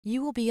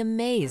You will be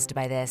amazed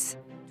by this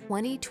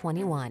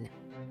 2021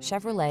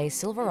 Chevrolet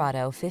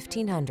Silverado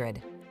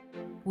 1500.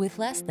 With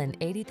less than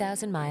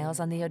 80,000 miles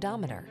on the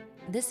odometer,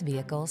 this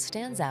vehicle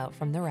stands out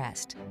from the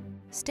rest.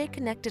 Stay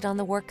connected on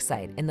the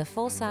worksite in the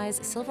full-size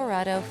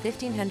Silverado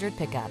 1500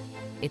 pickup.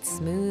 Its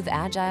smooth,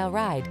 agile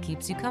ride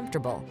keeps you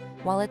comfortable,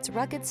 while its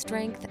rugged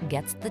strength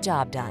gets the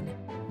job done.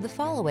 The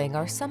following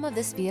are some of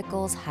this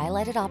vehicle's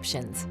highlighted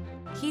options: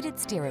 heated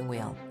steering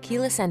wheel,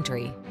 keyless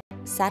entry,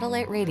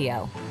 satellite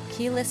radio,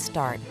 keyless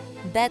start,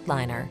 bed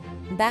liner,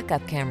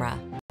 backup camera,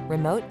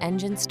 remote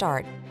engine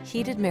start,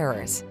 heated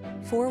mirrors,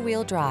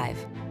 four-wheel drive,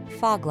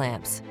 fog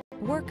lamps.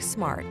 Work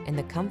smart in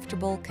the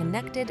comfortable,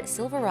 connected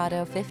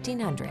Silverado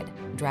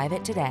 1500. Drive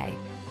it today.